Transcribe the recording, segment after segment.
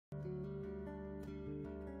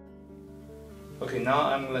Okay, now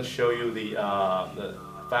I'm going to show you the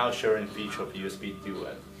file sharing feature of USB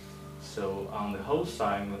Duet. So on the host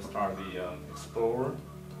side, I'm going to start the Explorer,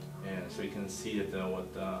 and so you can see that what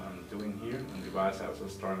I'm doing here. On the device, I also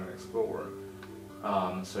start an Explorer.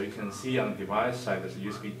 So you can see on the device side, there's a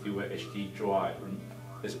USB Duet HD drive.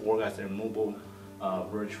 It's works as a removable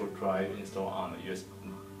virtual drive installed on the USB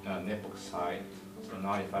netbook side. So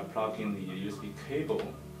now if I plug in the USB cable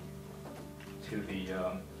to the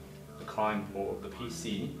client board of the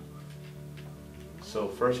PC, so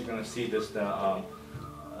first you're going to see this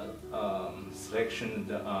selection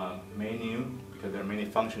menu, because there are many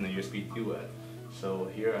functions in USB Duet. So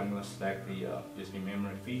here I'm going to select the USB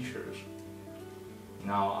memory features.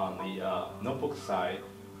 Now on the notebook side,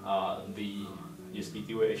 the USB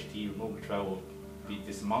Duet HD removable drive will be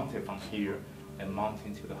dismounted from here and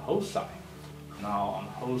mounted to the host side. Now on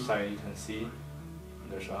the host side, you can see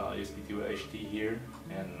there's a USB Duet HD here,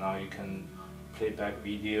 and now you can play back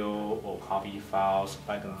video or copy files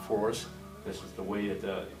back and forth. This is the way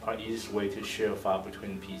the easiest way to share a file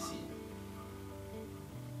between PC.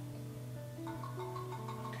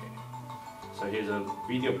 Okay, so here's a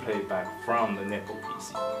video playback from the netbook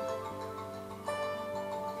PC.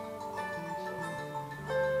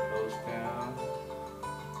 Close down.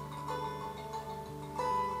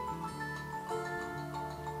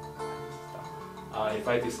 If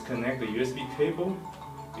I disconnect the USB cable,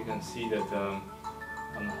 you can see that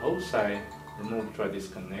on the host side, remove drive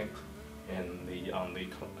disconnect, and on the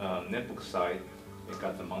netbook side, it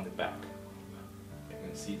got the mounted back. You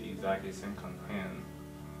can see the exactly same content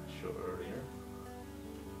I showed earlier.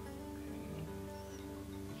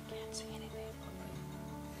 You can't see anything.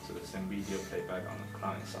 So the same video playback on the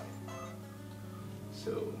client side.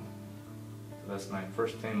 So that's my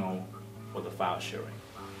first demo for the file sharing.